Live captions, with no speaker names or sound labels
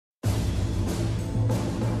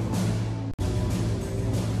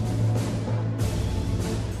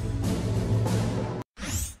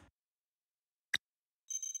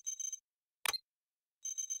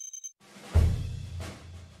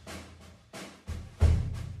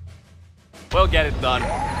We'll get it done.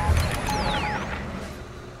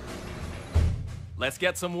 Let's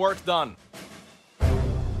get some work done.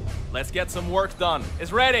 Let's get some work done.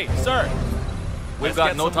 It's ready, sir. We've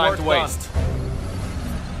got no time to waste.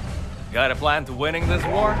 Got a plan to winning this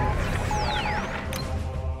war?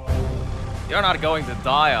 You're not going to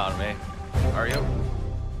die on me, are you?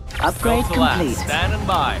 Upgrade complete. Standing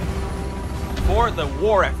by. For the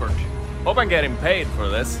war effort. Hope I'm getting paid for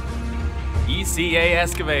this. ECA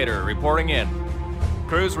excavator reporting in.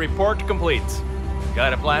 Cruise report complete.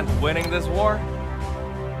 Got a plan to winning this war?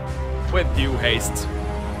 With due haste.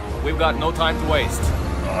 We've got no time to waste.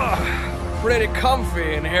 Pretty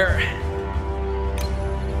comfy in here.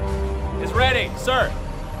 It's ready, sir.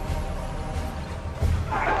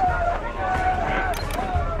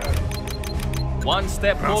 One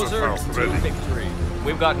step closer to victory.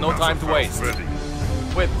 We've got no time to waste. Ready.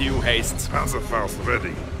 With due haste. Panzerfaust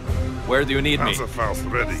ready. Where do you need me?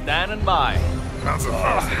 Panzerfaust ready. Standing by.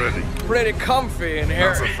 Panzerfaust ready. Pretty comfy in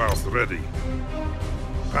here. Panzerfaust ready.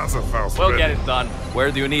 Panzerfaust We'll ready. get it done.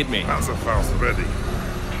 Where do you need me? Panzerfaust ready.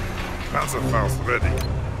 Panzerfaust ready.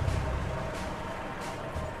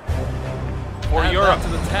 For Add Europe, that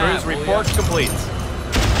to the tab, cruise will report ya? complete.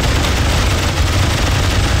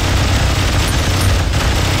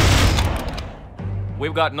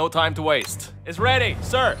 We've got no time to waste. It's ready,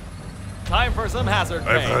 sir. Time for some hazard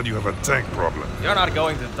pay. I've heard you have a tank problem. You're not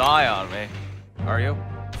going to die on me, are you?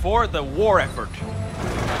 For the war effort.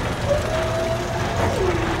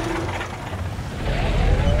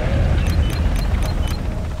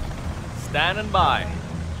 Standing by.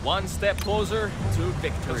 One step closer to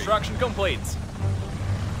victory. Construction complete.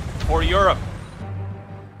 For Europe.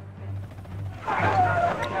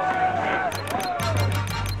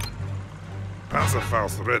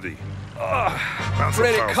 Panzerfaust ready.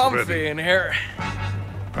 Pretty Panzerfaust comfy ready. in here.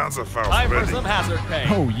 Panzerfaust Time for ready. some hazard pay.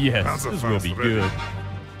 Oh yes, this will Panzerfaust be ready. good.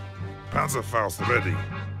 Panzerfaust ready.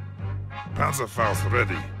 Panzerfaust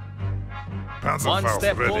ready. One Panzerfaust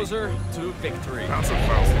step ready. closer to victory.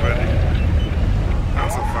 Panzerfaust ready.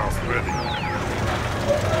 Panzerfaust ready.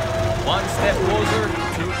 One step closer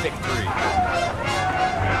to victory.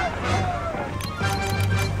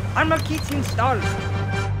 Armor-Kits installed.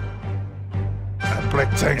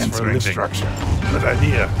 Black tanks for living. structure. But I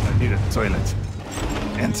need a toilet.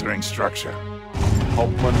 Entering structure.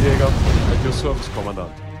 Hauptmannjäger, at your service,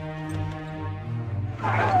 Commandant.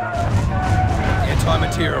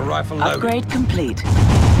 Anti-material rifle loaded. Upgrade complete.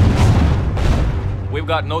 We've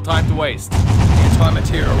got no time to waste.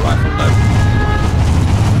 Anti-material rifle loaded.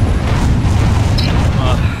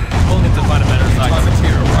 We'll need to find a better site.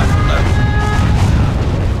 Anti-material rifle loaded.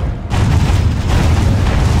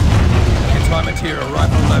 Anti-material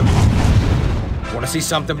rifle loaded. Want to see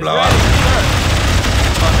something blow up?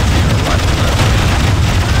 Anti-material rifle loaded.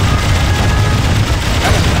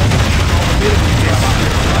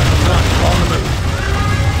 On the move.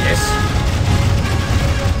 Yes.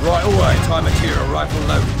 Right away. Anti-material rifle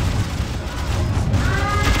loaded.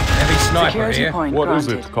 Heavy sniper Security here. point What is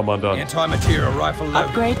granted. it, Commandant? Anti-material rifle loaded.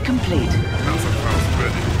 Upgrade complete. Panzerfaust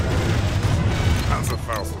ready.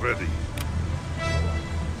 Panzerfaust ready.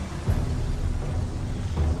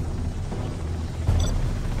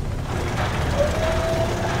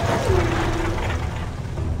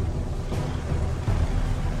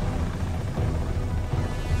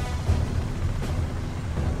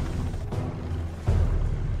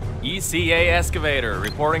 ECA excavator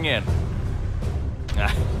reporting in.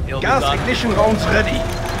 He'll be Gas done. ignition rounds ready.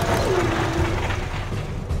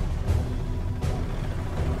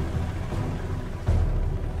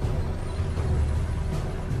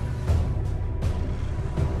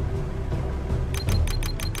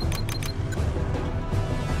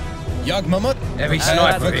 Jagdmamut. Heavy Add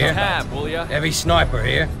sniper that to the here. tab, will ya? Heavy sniper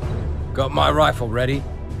here. Got my rifle ready.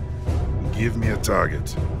 Give me a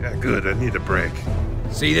target. Yeah, good. I need a break.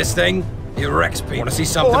 See this thing? It wrecks people. Want to see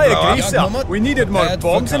something Oh, I blow agree, up? sir. We needed more Prepared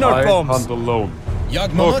for bombs in our I bombs. hunt alone.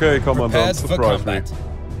 Jagdmamut. Okay, Commandant, prepared for surprise me. combat.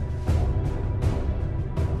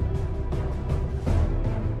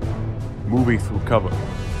 Moving through cover.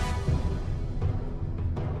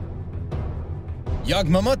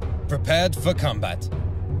 Jagdmamut prepared for combat.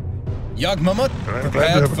 Jagdmamut I'm glad to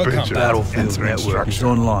prepared have a for picture. combat. Battlefield Entering network is structure.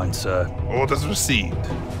 online, sir. Orders received.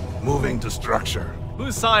 Moving to structure.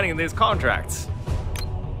 Who's signing these contracts?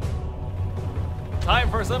 Time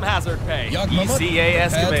for some hazard pay. Jagdmamut, ECA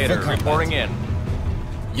prepared excavator for combat. reporting in.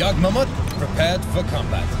 Jagdmamut prepared for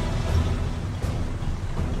combat.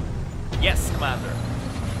 Yes, Commander.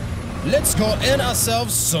 Let's go earn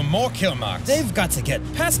ourselves some more kill marks. They've got to get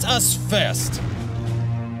past us first.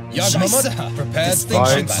 Jagdmamut, prepared for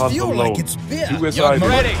Fight combat. hunt alone. Do as I do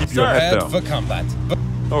Ready, and keep sir. your head Prepared down. for combat.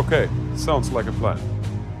 Okay, sounds like a plan.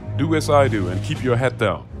 Do as I do and keep your head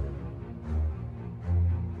down.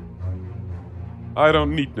 I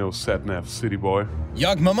don't need no sat-nav, city boy.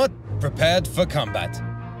 Jagdmamut, prepared for combat.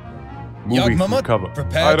 Moving through Jagdmamut, cover.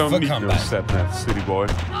 prepared I don't for need combat. no sat-nav, city boy.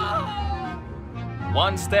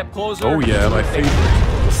 One step closer. Oh yeah, my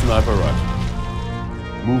favorite, the sniper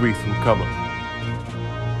rifle. Moving through cover.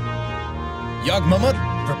 Jagdmamut,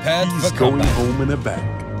 prepared He's for going combat. home in a bag.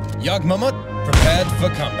 Jagdmamut, prepared for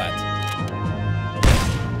combat.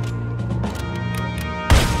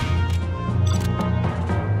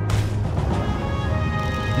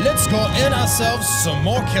 Let's go in ourselves some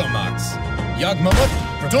more kill marks. Jagdmamut,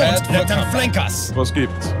 prepared for combat. Flank us. Was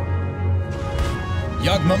gibt's?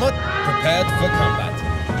 Jagdmamut, prepared for combat.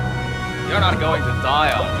 You're not going to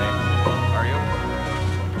die on me, are you?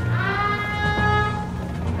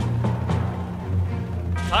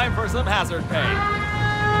 Time for some hazard pay.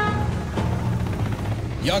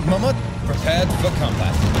 Jagdmamut, prepared for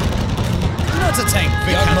combat. Not a tank,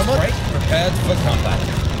 Jagdmamut, prepared for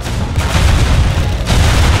combat.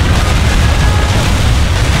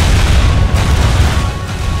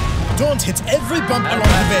 Don't hit every bump along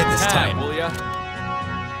the way this time. Will ya?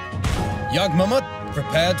 Jagdmamut,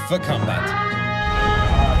 prepared for combat.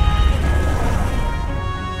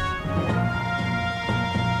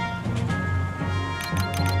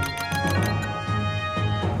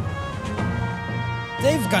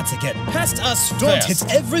 They've got to get past us first. Don't hit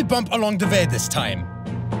every bump along the way this time.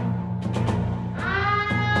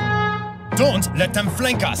 Don't let them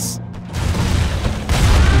flank us.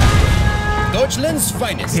 Deutschland's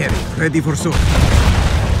finest. Here, ready for sword.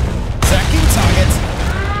 Tracking target.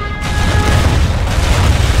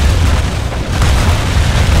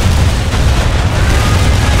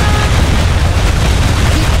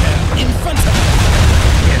 Keep them in front of us.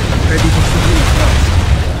 Here, ready for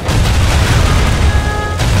sword.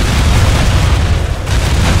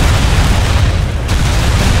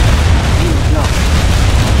 Field lost.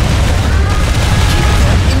 Keep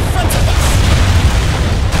them in front of us.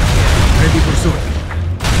 Ready for sword.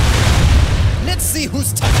 Let's see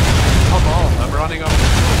who's tough. Come on, I'm running up.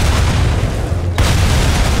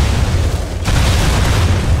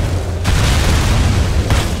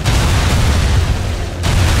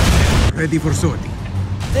 Ready for sword.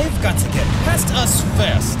 They've got to get past us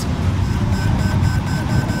first.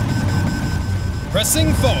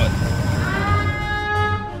 Pressing forward.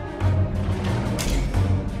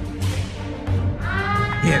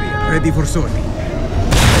 Here, ready for sword.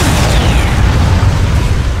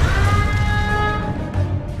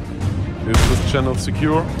 Is this channel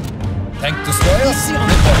secure? Tank destroyer. Easy on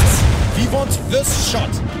the box. We want this shot.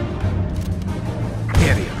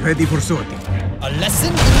 Here, ready for sword. A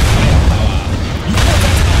lesson in firepower. You got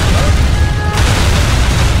that armor.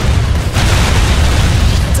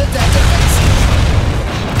 To that defense.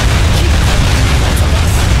 Keep them in front of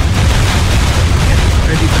us.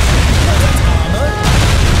 Ready for sword. You got that armor.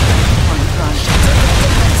 On front. To that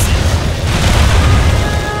defense.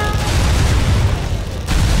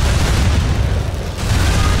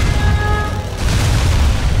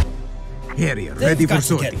 Here, They've ready got for to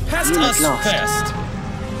sword. get past Unit us lost. first.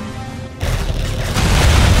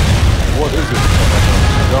 What is it?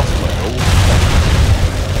 Just like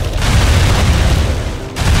old.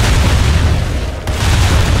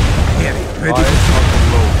 Here, ready Fire for sword. hunt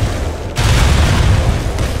low.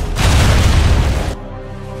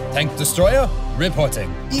 Tank destroyer reporting.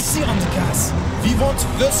 EC on the gas. We want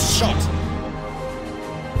this shot.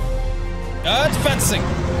 Advancing.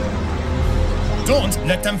 Don't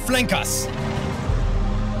let them flank us.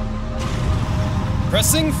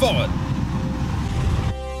 Pressing forward.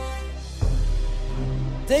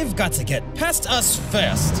 They've got to get past us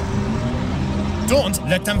first. Don't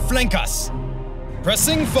let them flank us.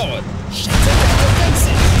 Pressing forward. Shatter their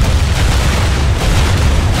defenses.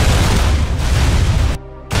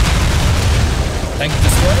 Tank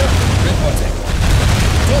destroyer reporting.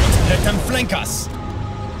 Don't let them flank us.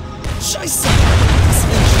 Scheiße! This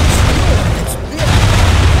engine's pure at its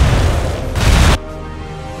best.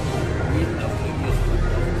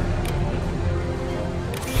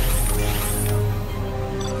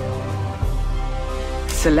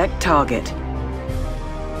 Select target.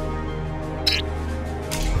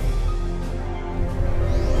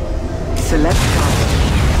 Select target.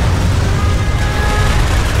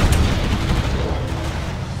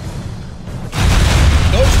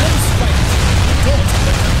 Deutschland's finest. Don't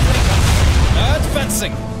let them flank us.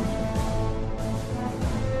 Advancing.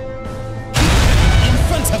 Keep them in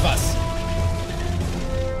front of us.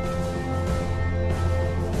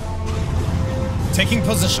 Taking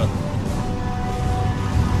position.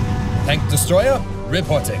 Tank destroyer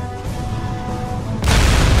reporting.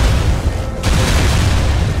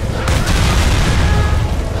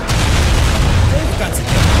 They've got to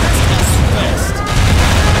get past us first.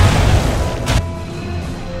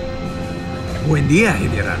 Buen día,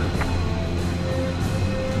 General.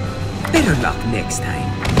 Better luck next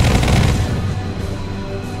time.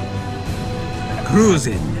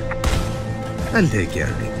 Cruising. I'll take care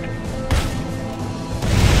of it.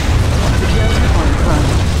 Security point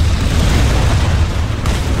granted.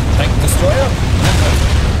 Tank destroyer reporting.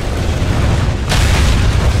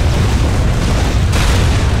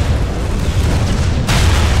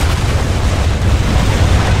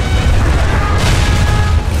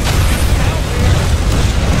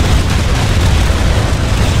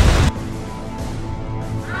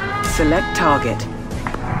 Select target. This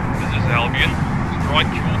is Albion. Strike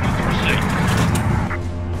orders received.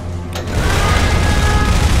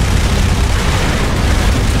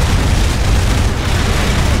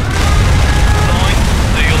 Signed,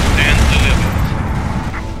 sealed, and delivered.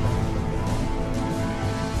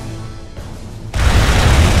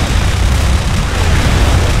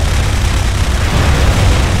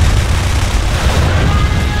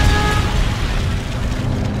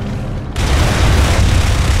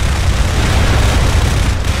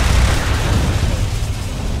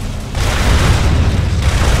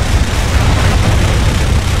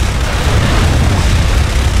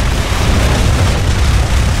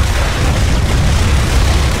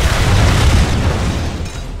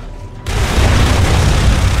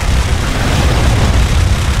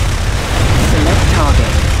 Select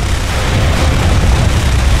target.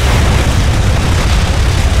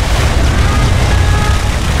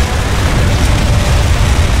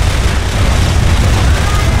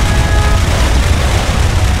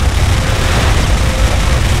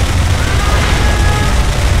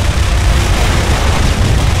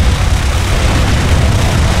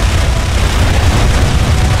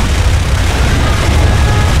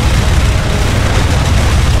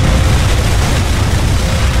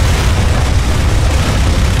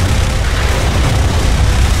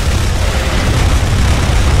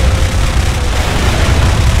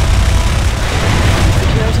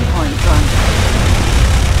 Security point granted.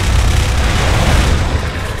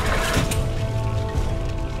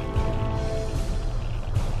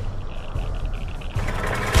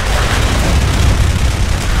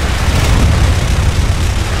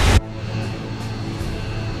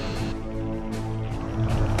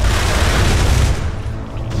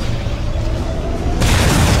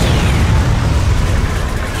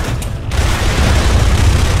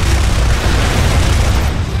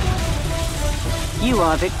 You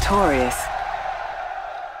are victorious.